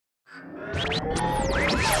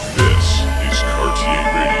This is Cartier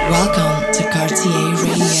Radio. Welcome to Cartier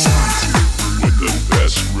Radio. With the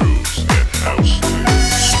best grooves and house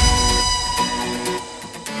tunes.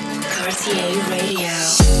 Cartier Radio.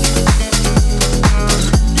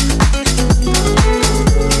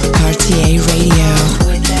 Cartier Radio.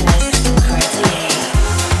 With Dennis Cartier.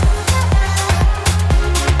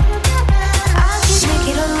 I'll just make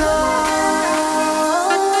it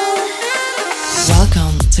alone.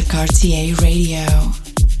 Welcome to Cartier Radio.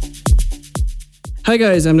 Hi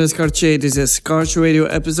guys, I'm Dennis Cartier. This is Cartier Radio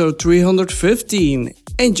episode 315.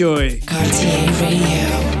 Enjoy! Cartier Radio.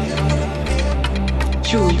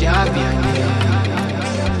 Chuya bien,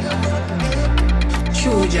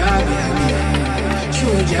 chuya bien,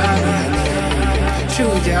 chuya bien,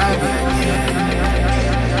 chuya bien.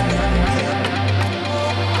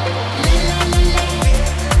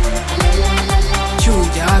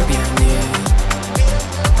 Chuya bien,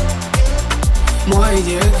 moi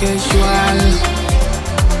je casual.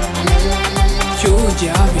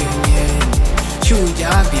 Chuya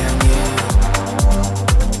bien.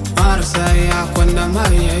 Marsaya kwanda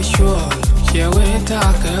maya shol Shewe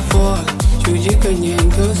taka fall Chuji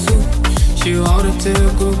kanyen kusu She oughta te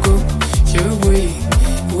kuku She we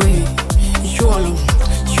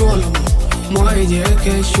Sholom Moi je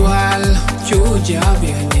casual Chuja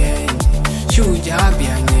bien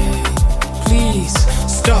Please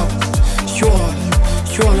stop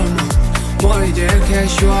Sholom Moi je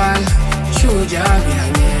casual Chuja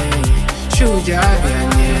bien Chuja bien.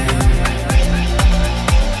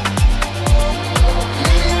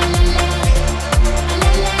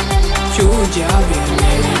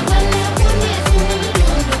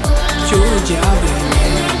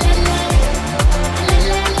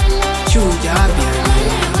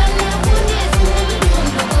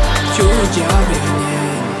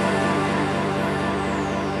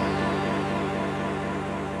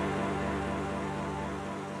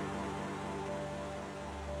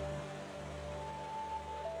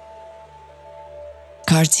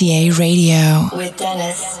 Cartier Radio. With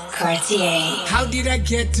Dennis Cartier. How did I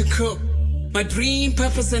get to cook? My dream,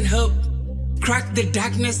 purpose, and hope. Crack the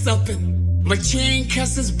darkness open. My chain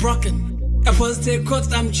curse is broken. I was the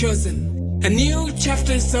course I'm chosen. A new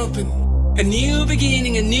chapter is open. A new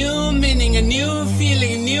beginning, a new meaning, a new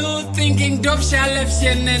feeling, a new thinking. Dop shalef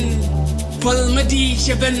shenen. Pull my D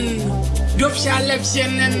shaben. Dop shalef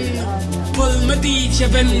shenen. Pull my D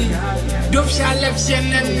shaben. Dop shalef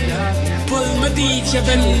shenen. Pull my D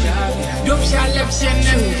shaben. Dop shalef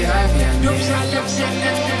shenen. Dop shalef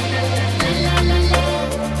shenen.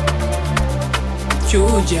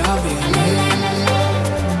 Chuja bien,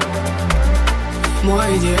 moi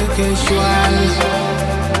je casual.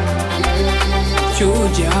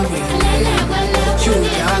 Chuja bien,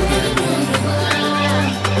 chuja bien,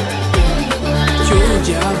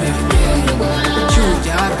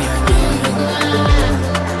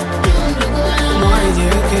 moi je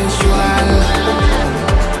casual.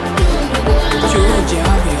 Chuja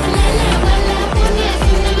bien.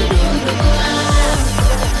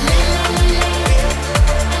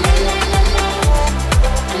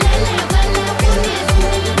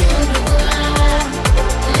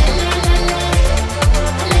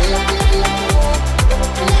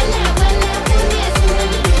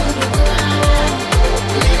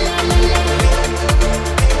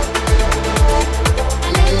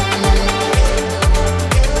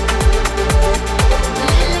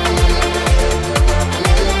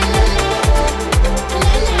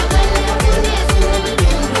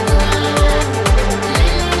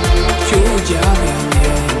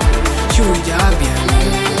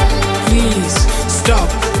 Please stop,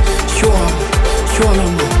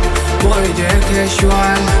 sholom, moi je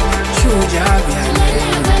casual. Chuja bien.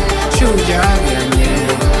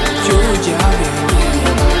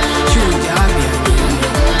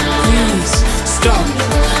 Please stop,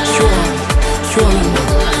 sholom,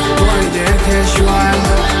 moi je casual.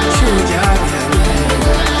 Chuja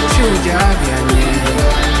bien.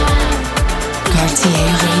 Cartier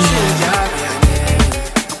Radio.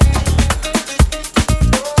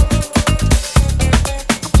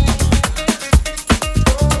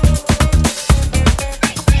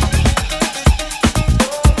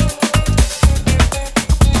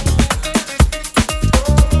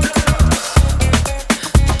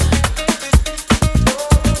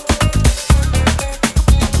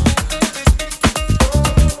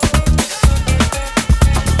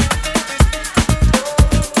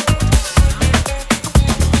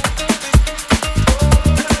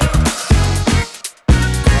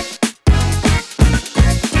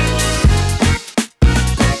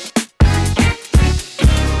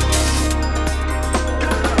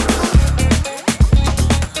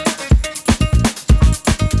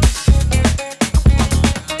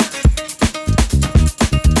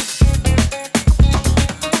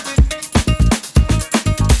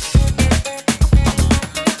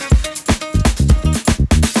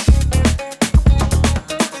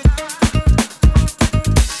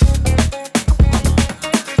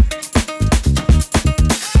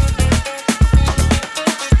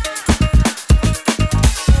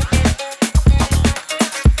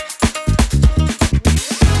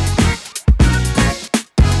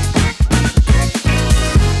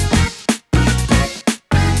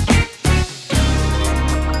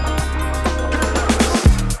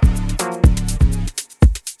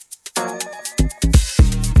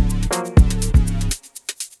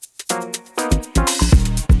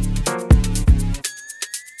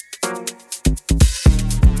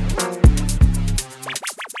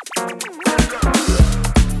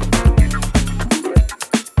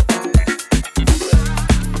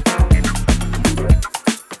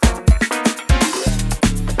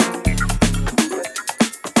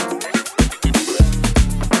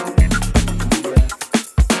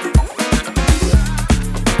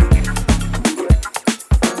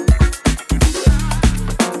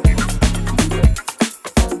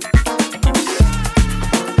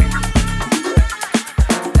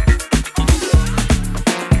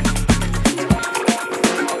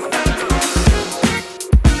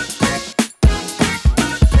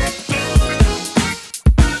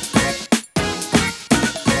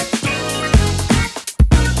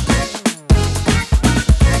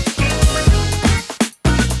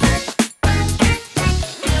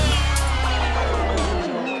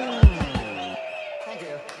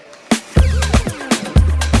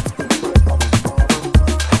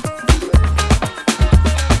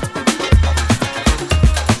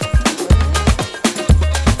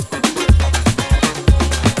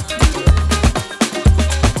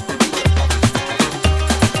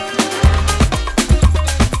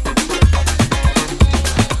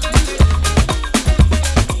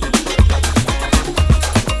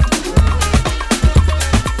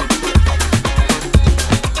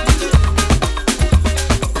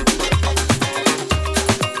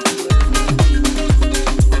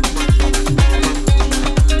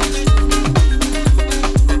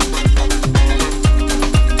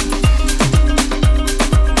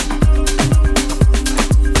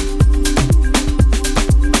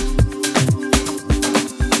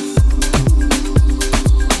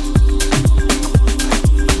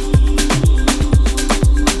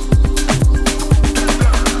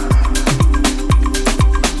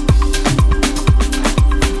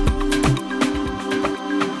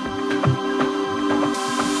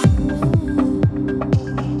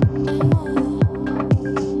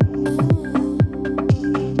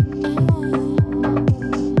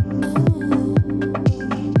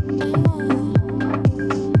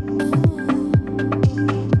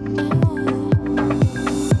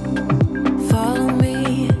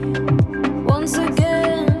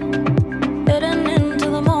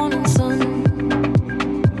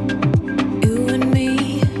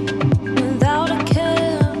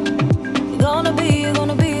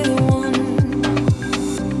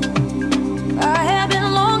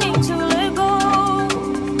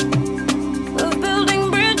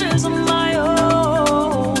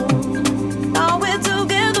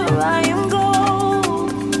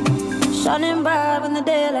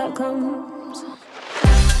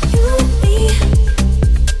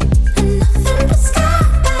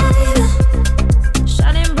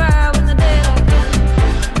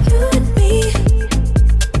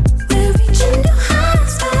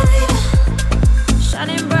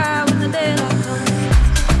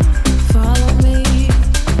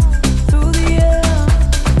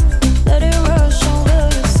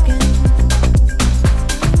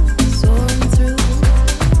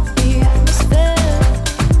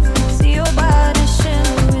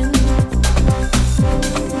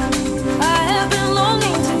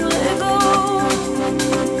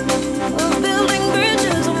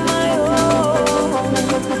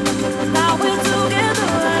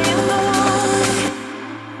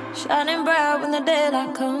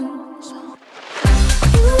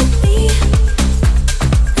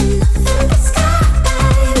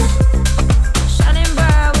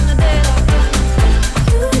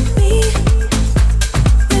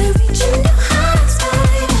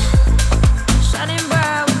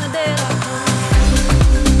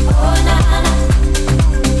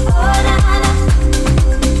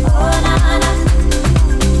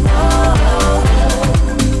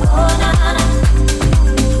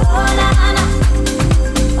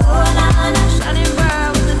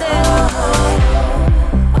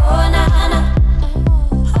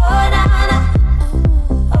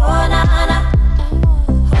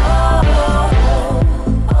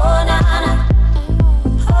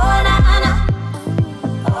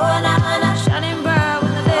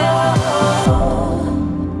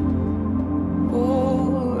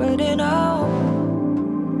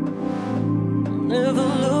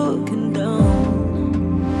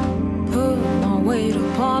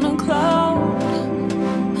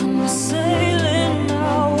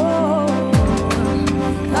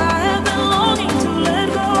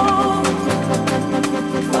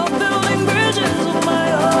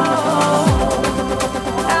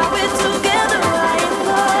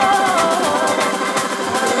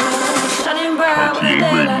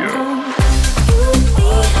 Radio.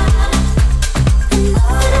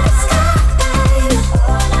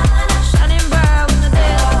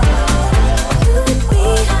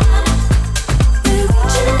 We're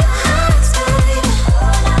reaching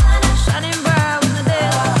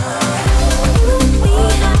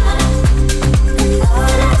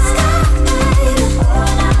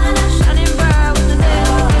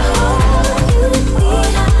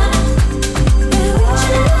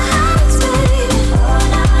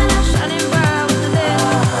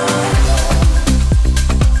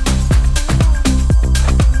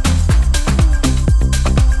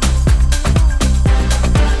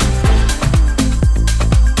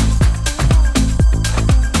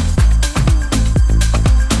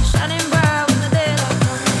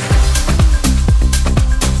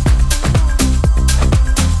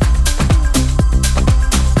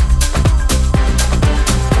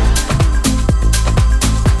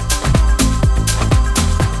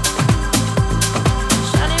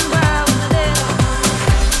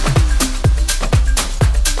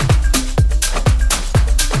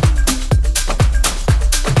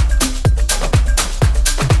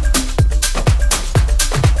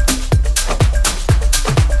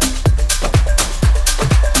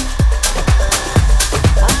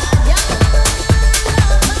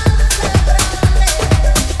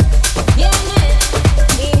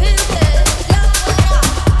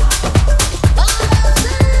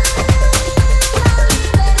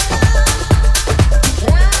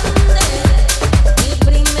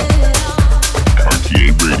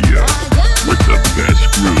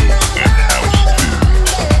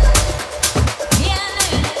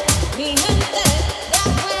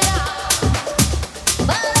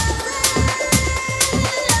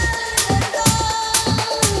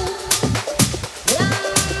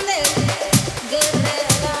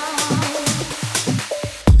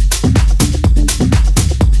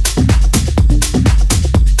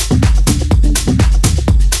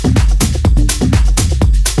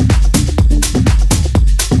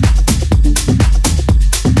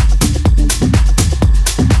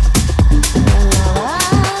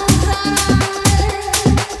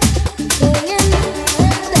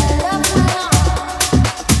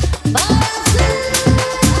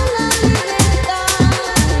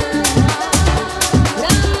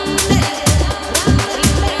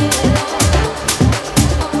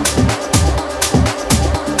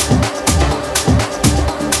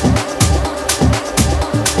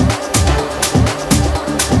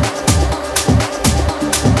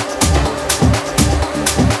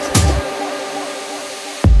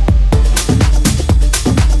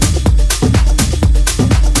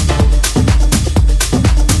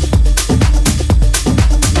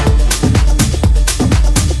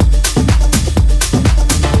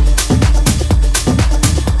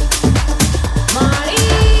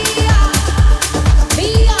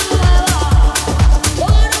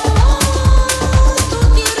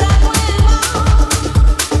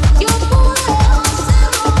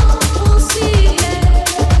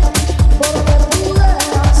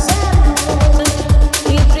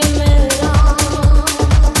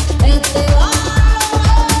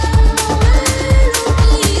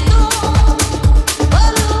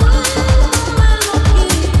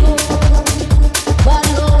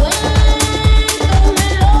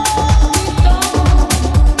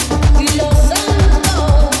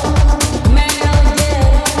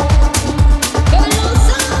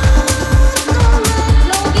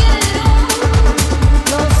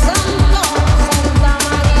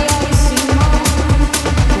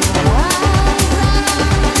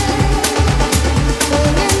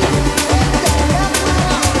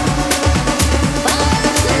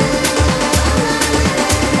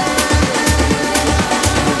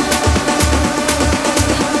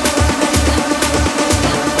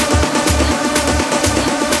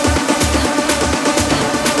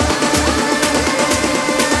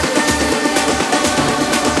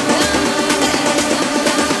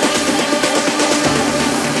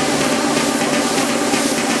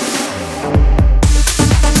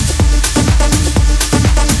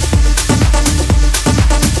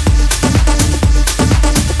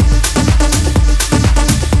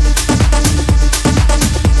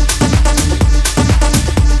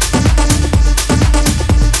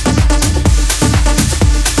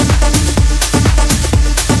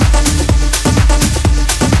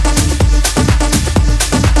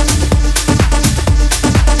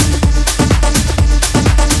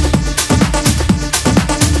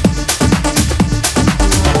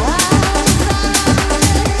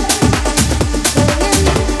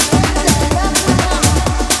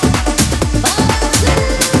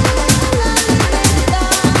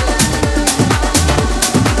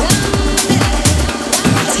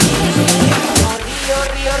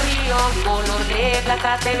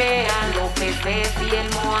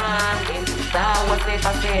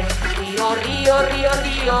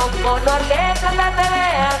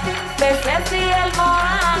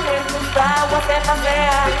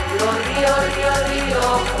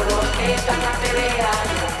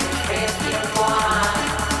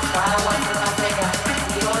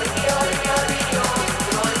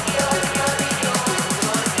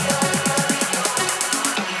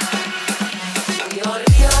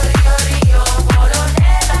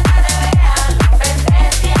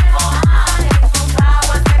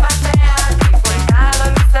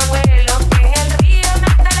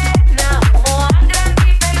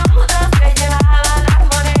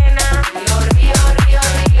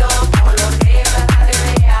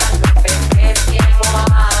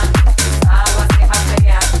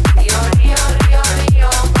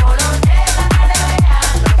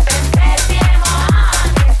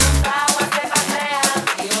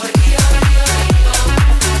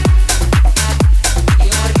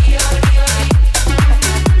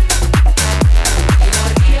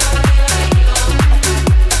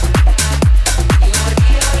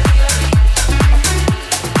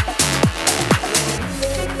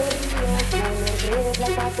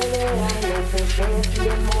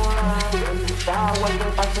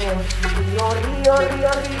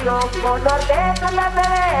Color de las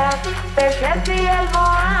veas, peces y el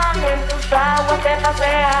moán en tus aguas te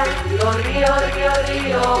pasean. Río, río,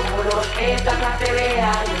 río, color de las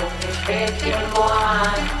veas, los peces y el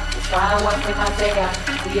moán en tus aguas te pasean.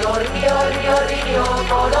 Río, río, río, río,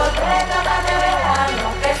 color de las veas,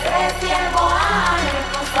 los peces y el moán en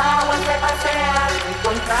tus aguas te pasean.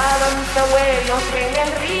 Encontraron mis abuelos en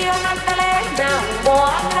el río Magdalena, un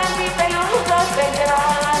moán grande y peludo que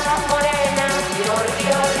llevaba las morenas. Río,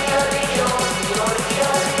 río, río, río, río, río,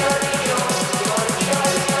 río, río, río,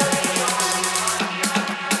 río, río,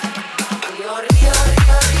 río, río,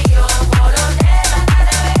 río, río, color de la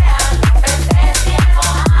vean, los peces y el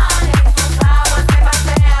moán en tus aguas se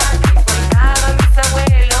pasean. Encontraban mis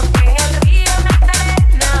abuelos en el río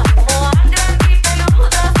Magdalena, un moán grande y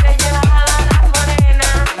peludo que llevaba las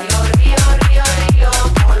morenas. Río, río, río, río,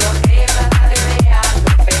 color de la vean,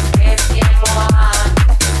 los peces y el moán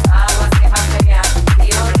en tus aguas se pasean.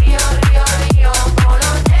 Río, río, río, río,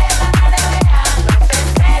 color de la vean, los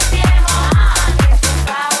peces y el moán en tus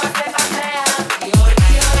aguas se pasean. Río,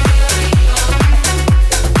 río, río, río,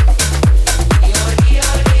 río,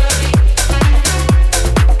 río, río,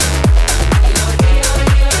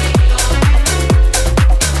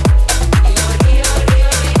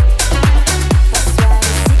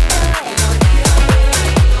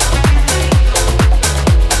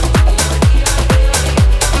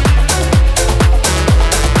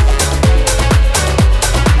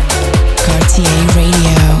 Cartier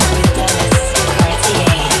Radio with Dennis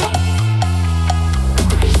Cartier.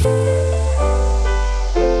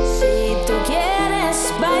 Si tú quieres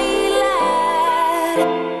bailar,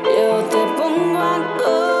 yo te pongo a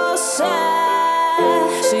gozar.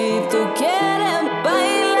 Si tú quieres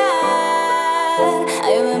bailar,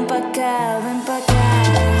 ay, ven pa' acá, ven pa' acá.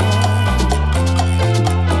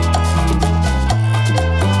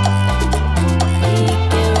 Y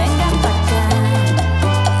que vengas pa' acá.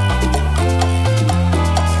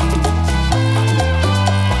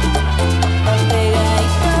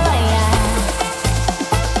 Pegadito a bailar.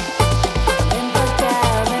 Ven pa' acá,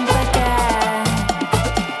 ven pa' acá.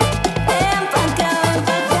 Ven pa' acá, ven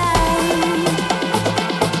pa' acá.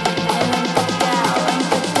 Ven pa' acá, ven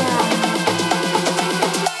pa' acá.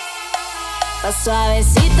 Pa'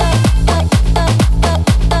 suavecito.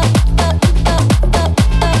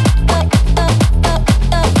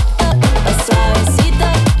 Pa' suavecito.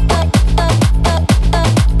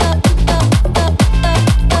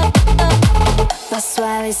 Pa'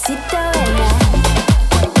 suavecito, baila.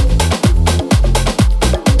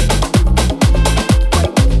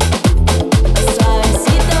 Pa'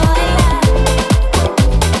 suavecito, baila.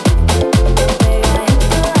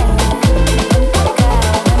 Pegadito, baila. Ven pa' acá,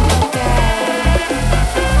 ven pa'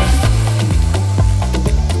 acá.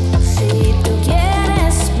 Si tú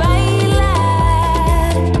quieres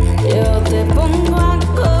bailar, yo te pongo a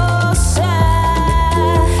gozar.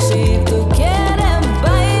 Si tú quieres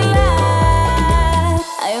bailar,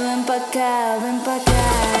 ay, ven pa' acá, ven pa' acá.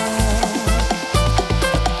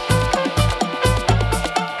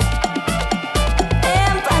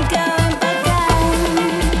 Ven pa' acá, ven pa' acá.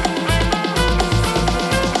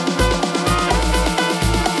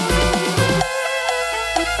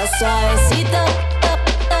 Pa' suavecito.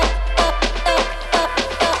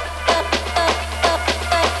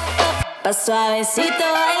 Pa' suavecito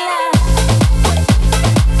baila.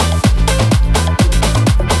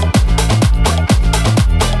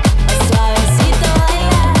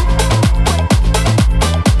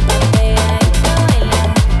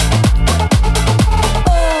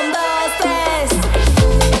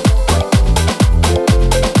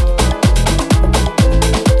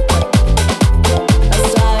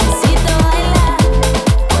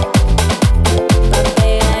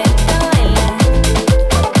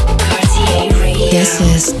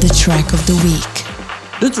 This is the track of the week.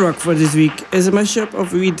 The track for this week is a mashup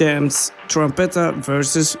of We Dance, Trompetta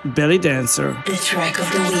versus Belly Dancer. The track of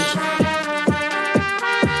the week.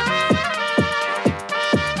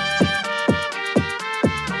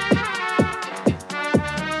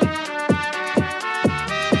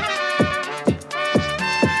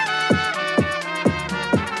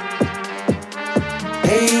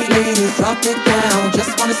 Hey ladies, drop it down.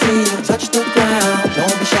 Just wanna see you touch the ground.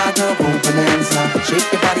 Don't be shy, girl, go bonanza.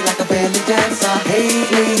 Shake your body like a belly dancer. Hey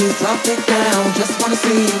ladies, drop it down. Just wanna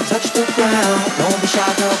see you touch the ground. Don't be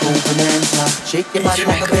shy, girl, go bonanza. Shake your body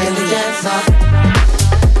like a belly dancer.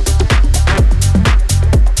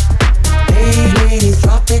 Hey ladies,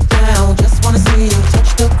 drop it down. Just wanna see you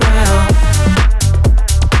touch the ground.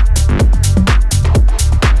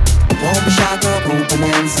 Don't be shy, girl, go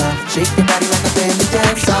bonanza. Shake your body like a belly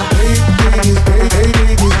dancer. Hey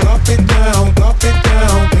ladies, drop it down, drop it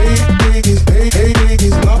down. Hey ladies, drop it down,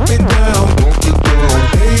 drop it down.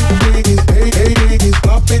 Hey ladies,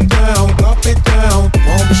 drop it down, drop it down.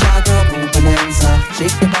 Don't be shy, girl, go bonanza.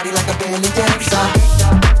 Shake your body like a belly dancer.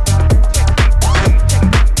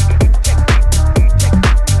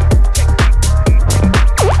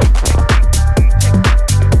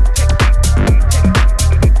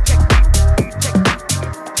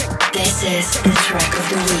 This is the track of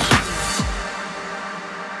the week.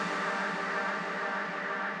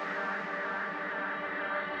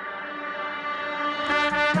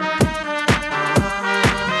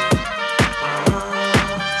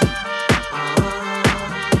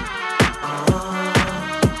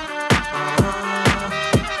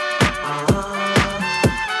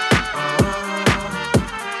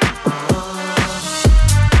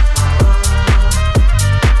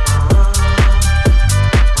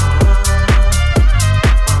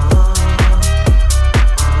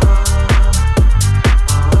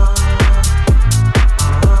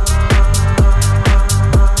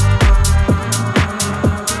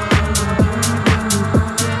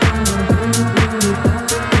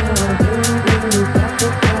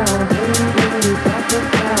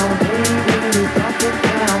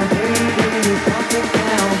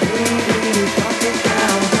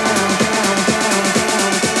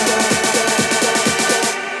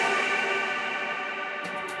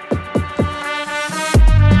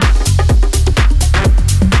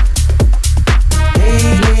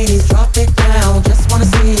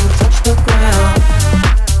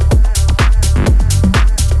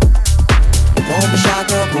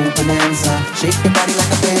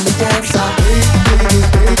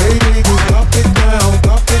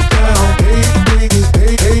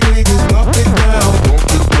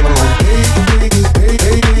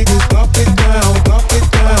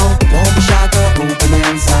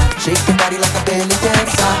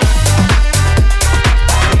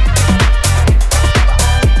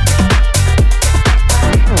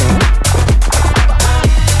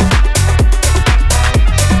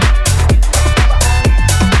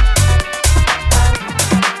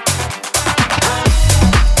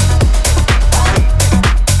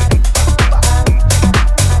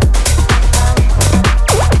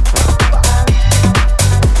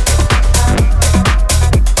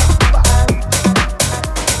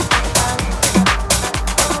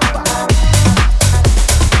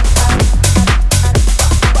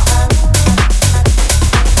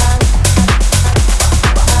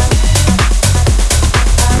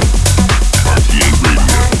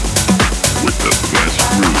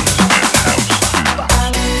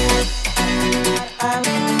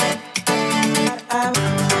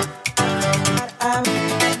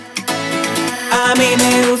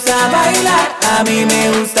 A mí me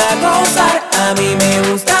gusta gozar, a mí me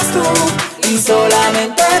gustas tú y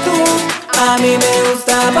solamente tú. A mí me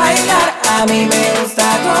gusta bailar, a mí me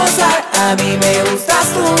gusta gozar, a mí me gustas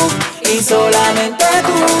tú y solamente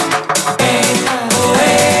tú. Hey, oh,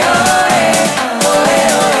 hey, oh, hey, oh, hey,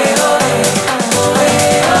 oh, hey, oh, hey, oh,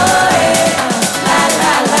 hey, oh, hey, la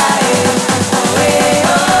la la, hey, oh, hey,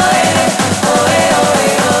 oh, hey, oh, hey, oh,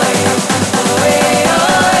 hey, oh, hey, oh, hey,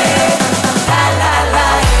 oh, hey, la la la,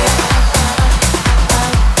 hey.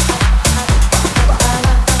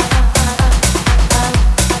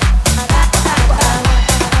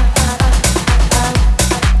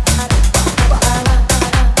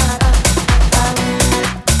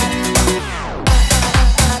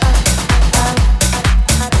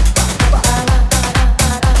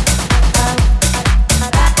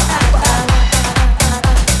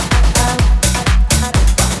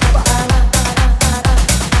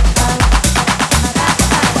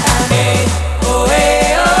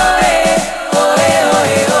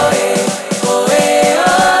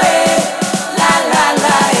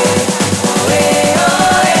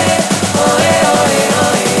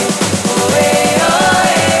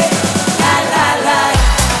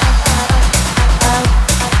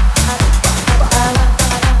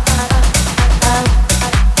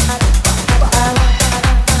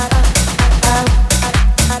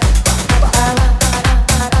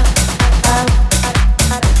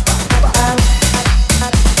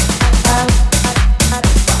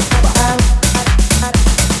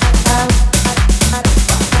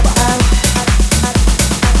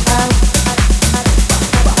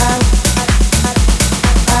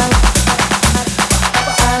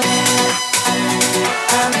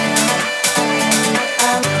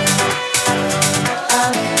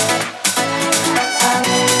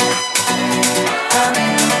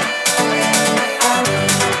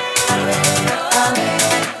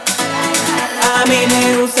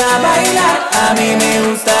 A mí me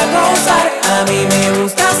gusta gozar, a mí me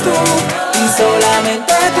gustas tú y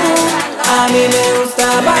solamente tú. A mí me gusta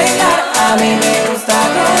bailar, a mí me gusta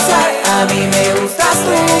gozar, a mí me gustas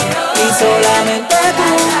tú y solamente tú.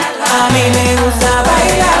 A mí me gusta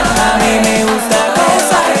bailar, a mí me gusta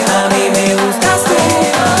gozar, a mí me gustas tú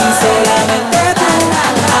y solamente tú.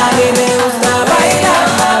 A mí me gusta bailar,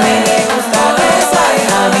 a mí me gusta gozar,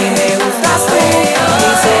 a mí me gustas tú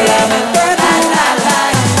y solamente tú.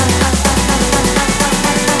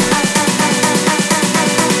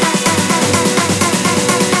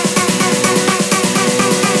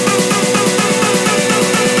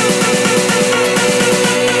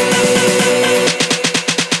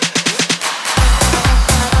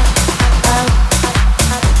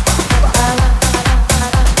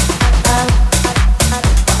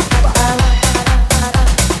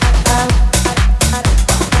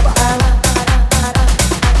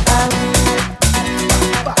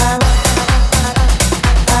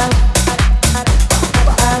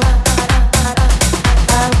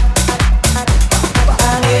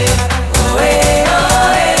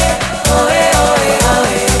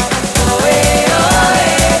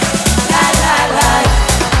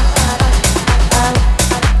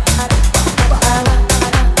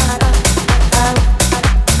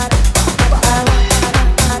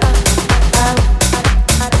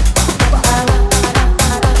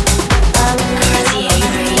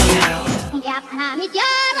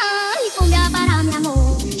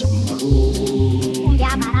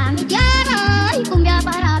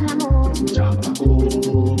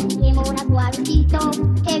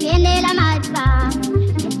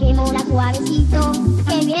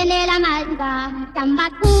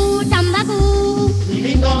 Tambacu, tambacu, mi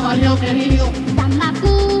lindo barrio querido,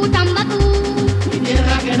 tambacu, tambacu, mi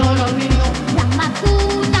tierra que no lo olvido, tambacu,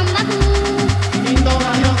 tambacu, mi lindo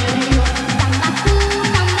barrio querido, tambacu,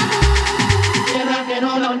 tambacu, mi tierra que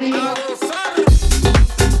no lo olvido.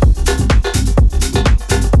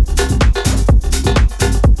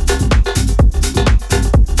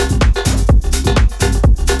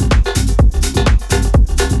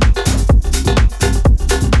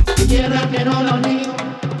 Mi tierra que no lo olvido.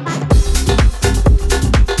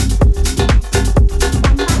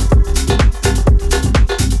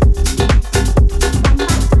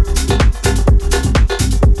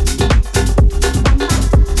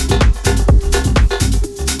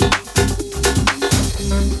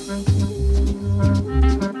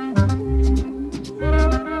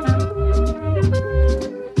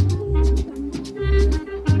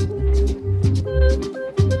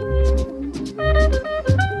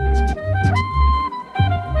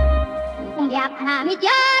 cumbia para mi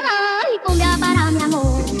tierra y cumbia para mi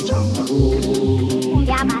amor.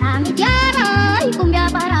 Cumbia para mi tierra y cumbia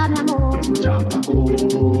para mi amor.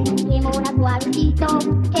 Quemona suavecito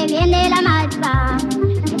que viene la marca.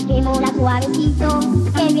 Quemona suavecito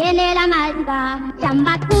que viene la marca.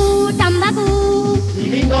 Tambacu, tambacu, Mi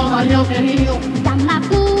lindo barrio querido,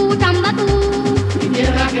 tambacu, tambacu, mi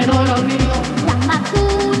tierra que no lo olvido, tambacu,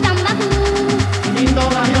 tambacu, mi lindo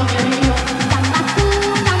barrio querido, tambacu,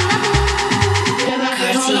 tambacu. mi tierra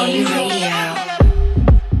que no lo RTA olvido. Radio.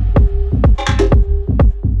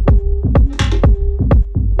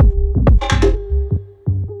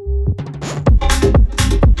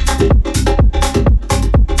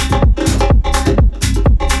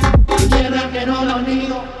 Mi tierra que no lo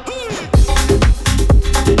olvido.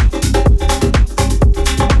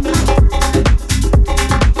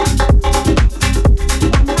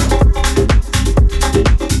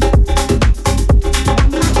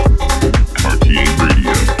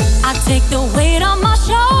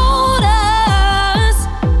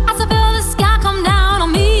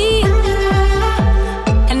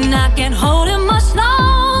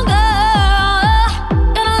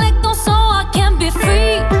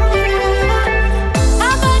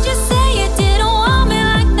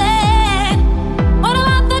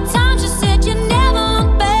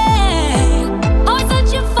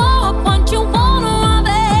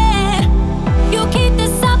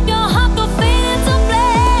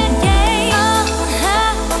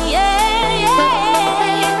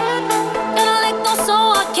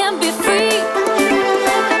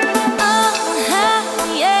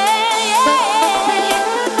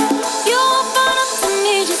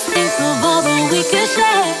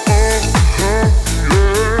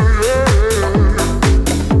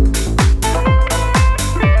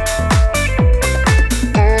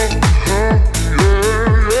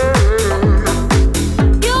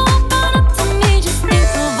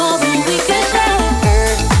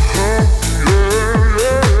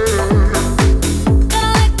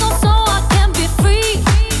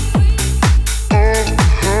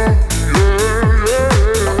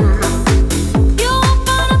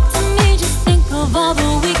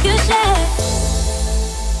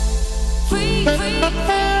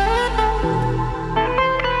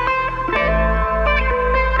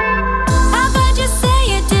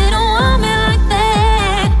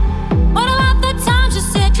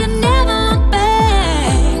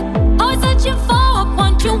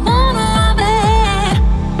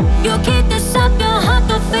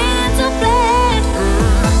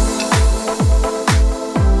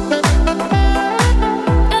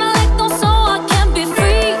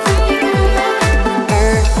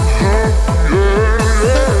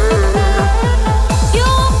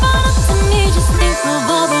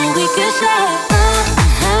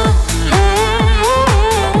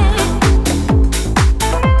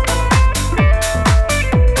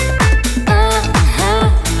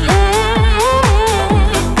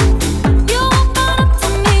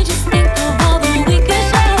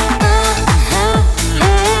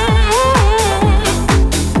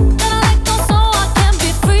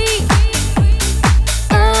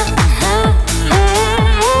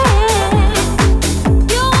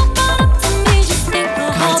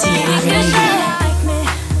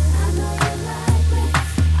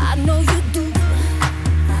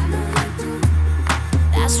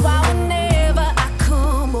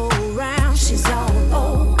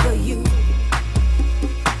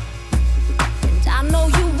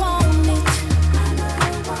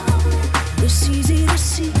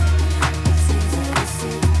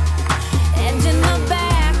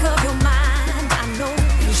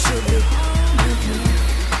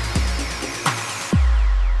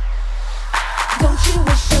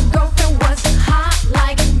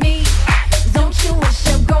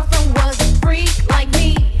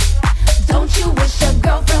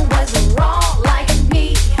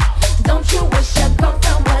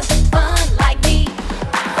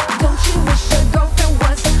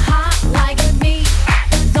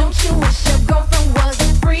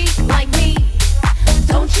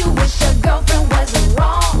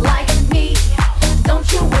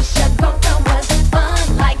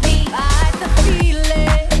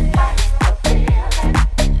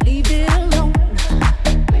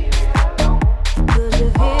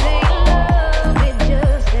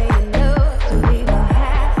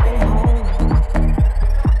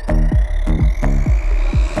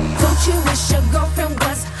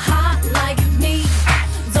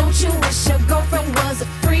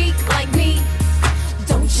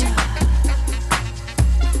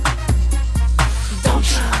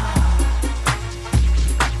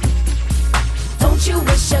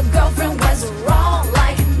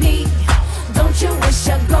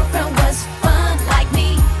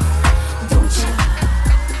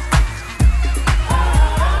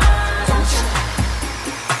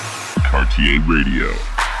 Radio.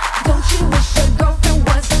 Don't you wish your girlfriend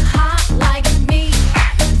was hot like me?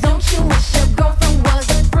 Don't you wish your girlfriend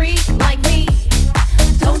was a freak like me?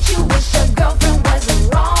 Don't you wish your girlfriend was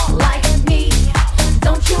raw like me?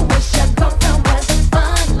 Don't you wish your girlfriend was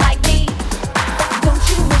fun like me? Don't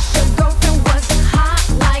you wish your girlfriend was hot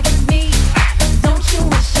like me? Don't you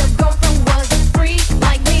wish your girlfriend was a freak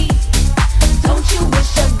like me? Don't you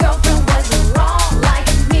wish your girlfriend was raw like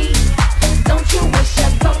me? Don't you wish your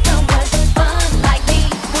girlfriend was fun like me?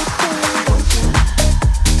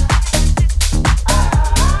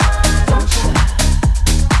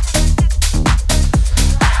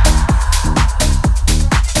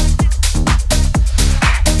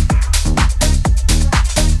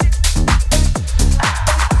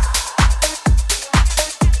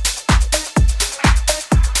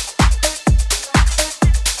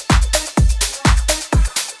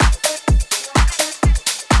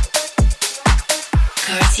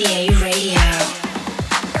 Cartier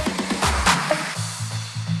Radio.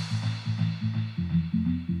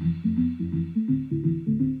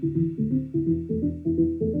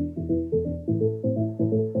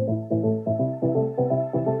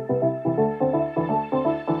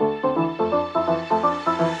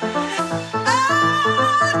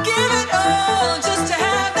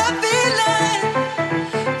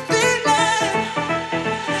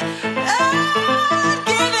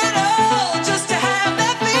 Just to have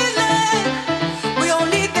that feeling.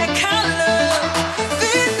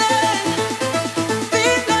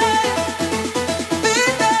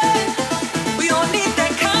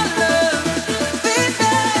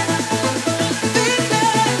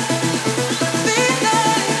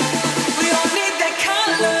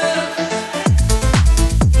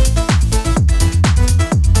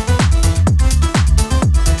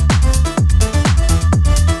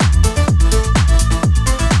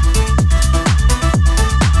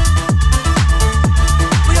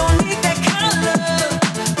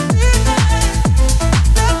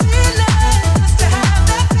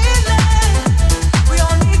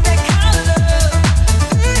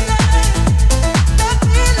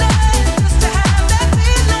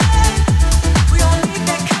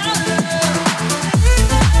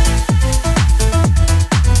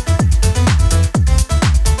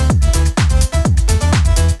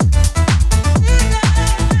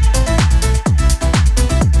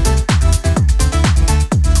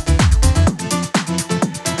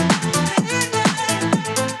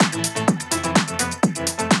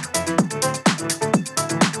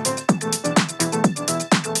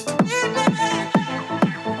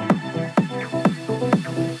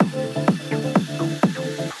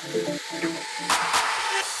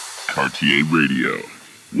 Cartier Radio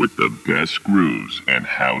with the best grooves and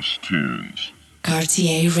house tunes.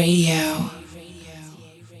 Cartier Radio.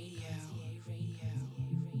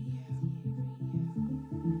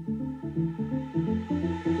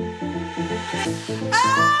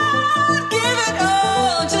 I'd give it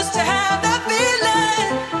all just to have that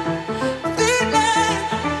feeling.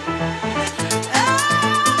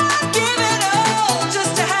 I'd give it all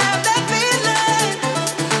just to have that feeling.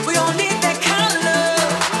 We all need that kind of love.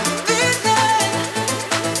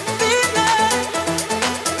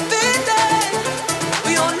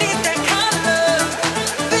 We all need that kind of love.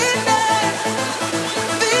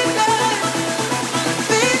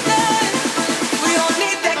 We all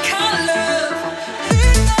need that kind of love.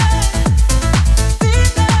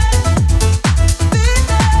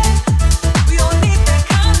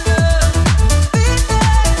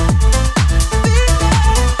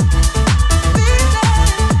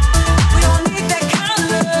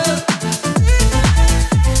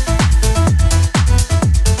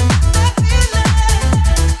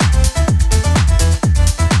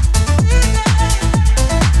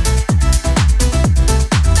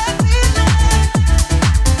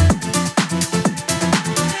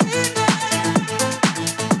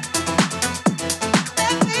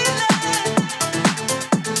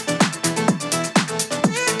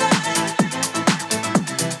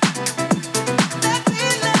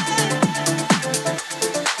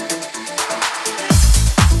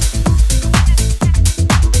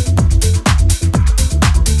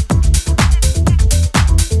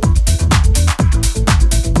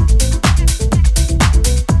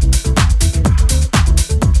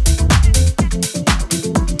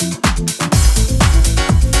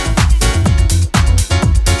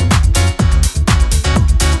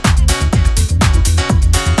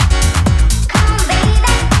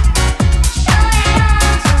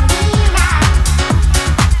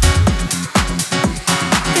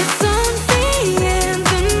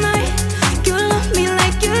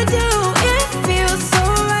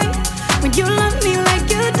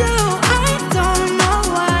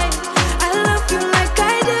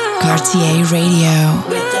 Cartier Radio.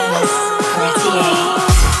 With us, Cartier.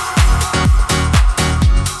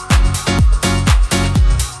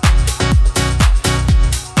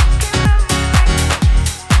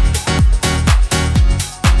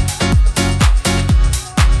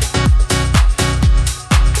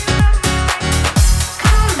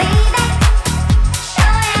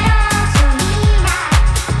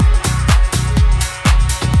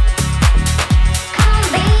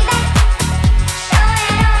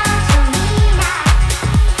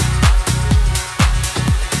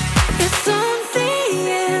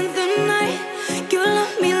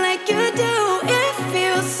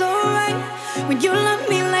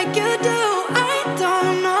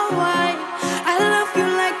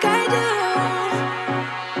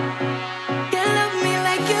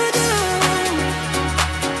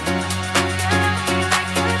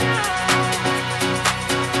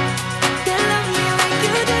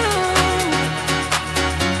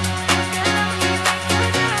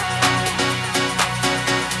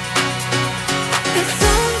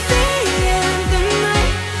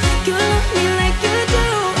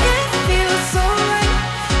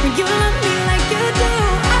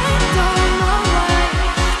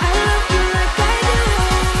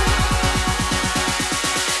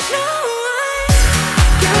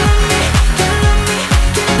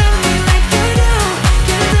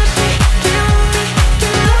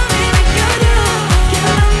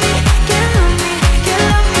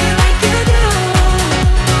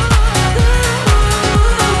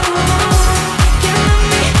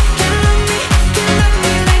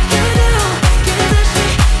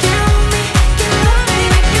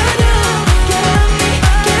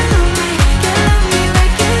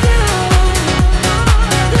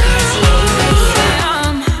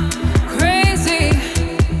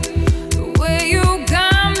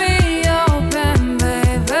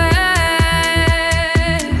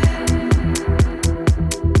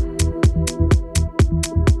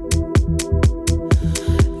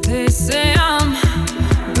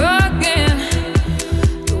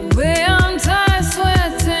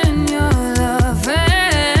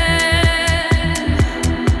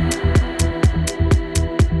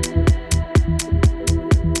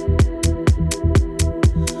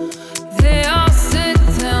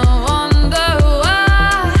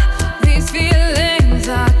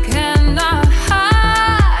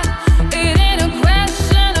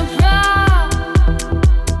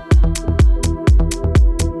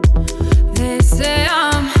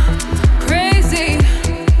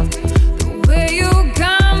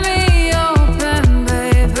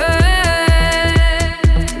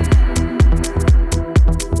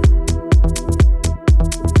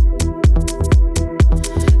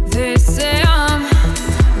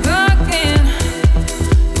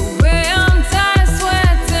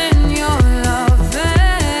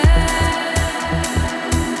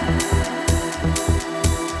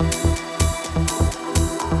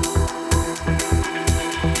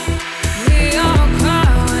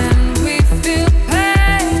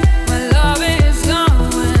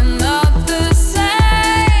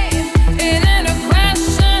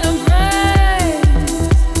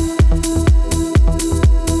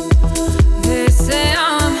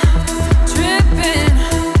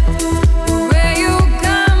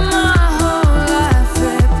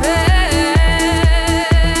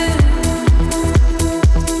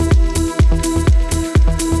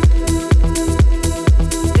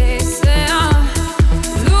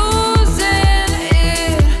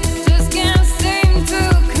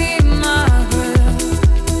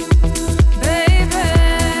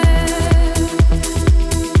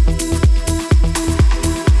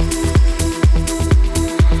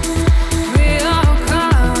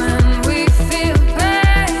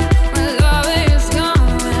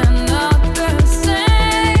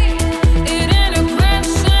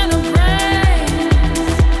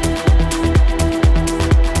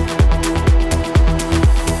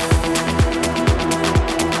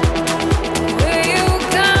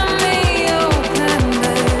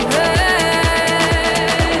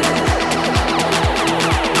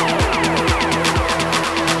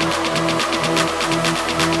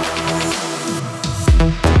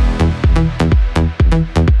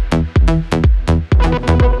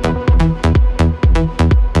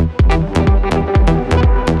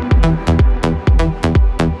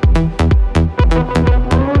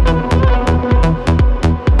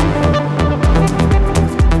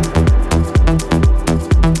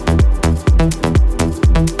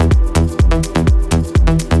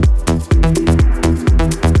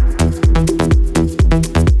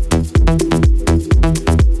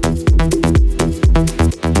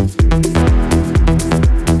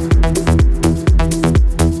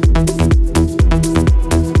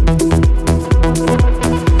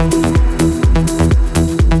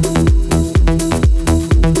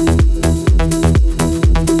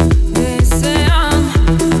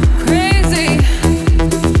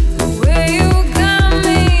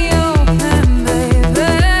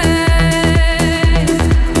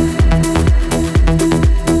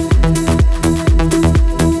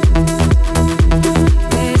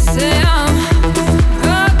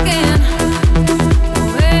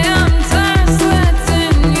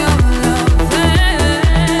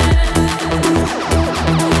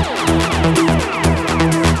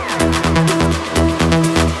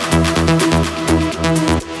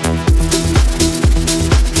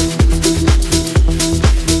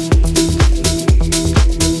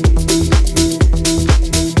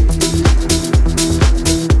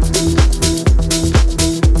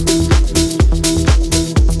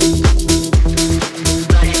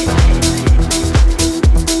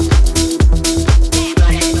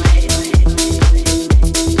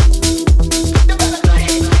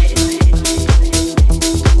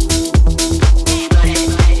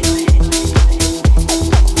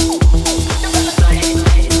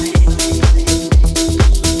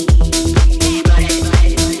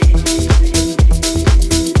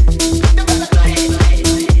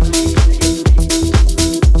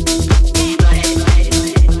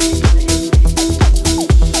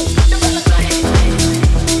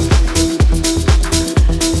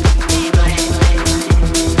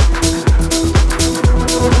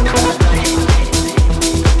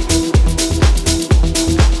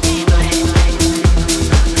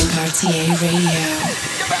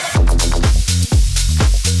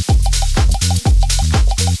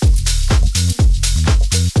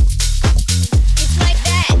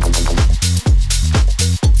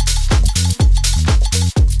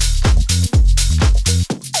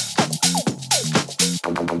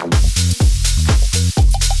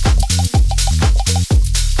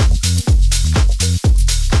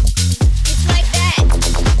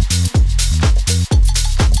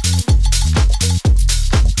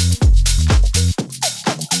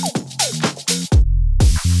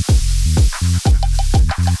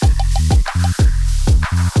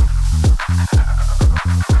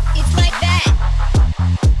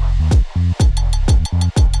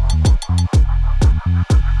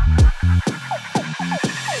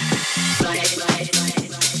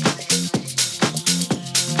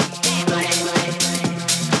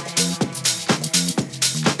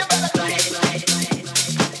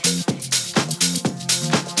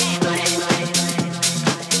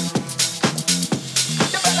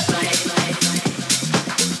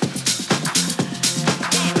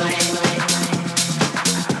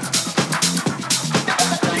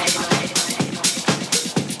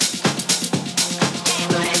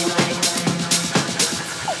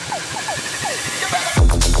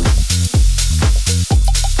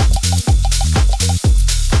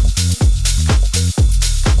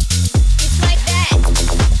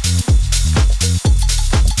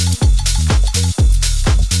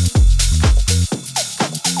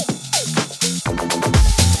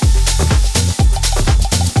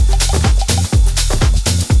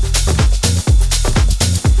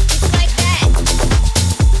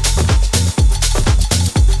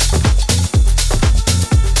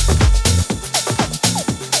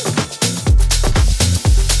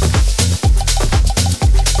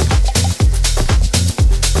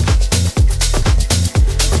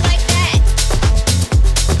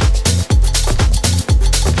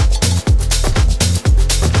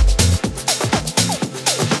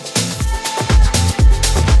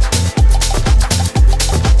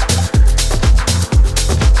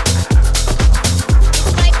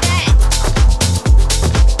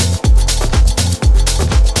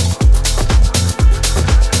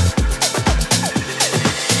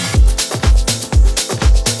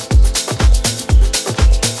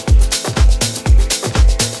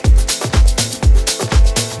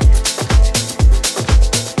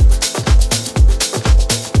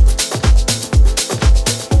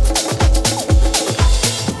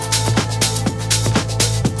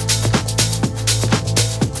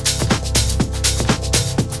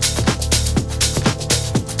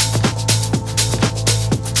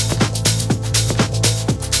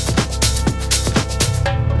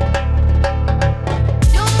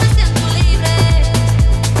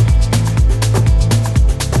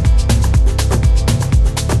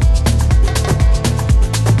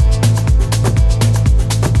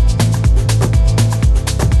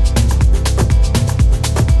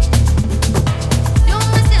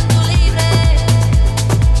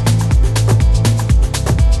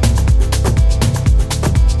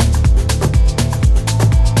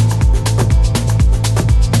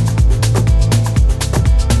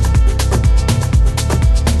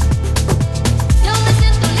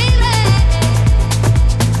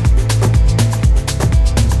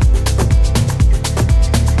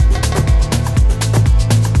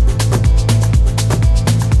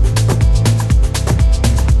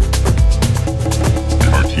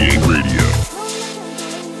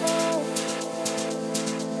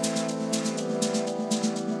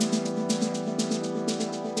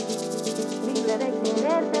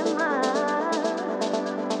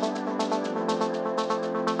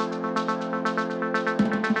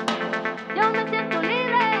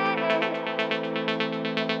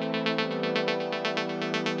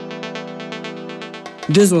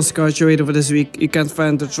 This was Cartier Radio for this week. You can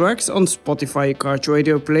find the tracks on Spotify Cartier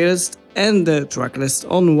Radio playlist and the tracklist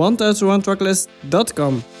on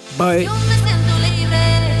 1001tracklist.com. Bye.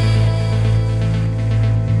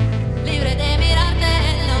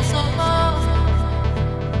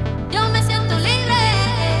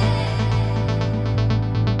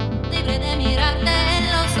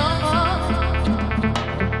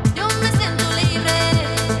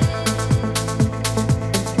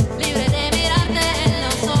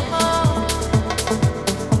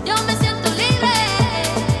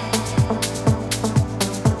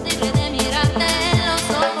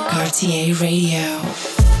 RTA Radio.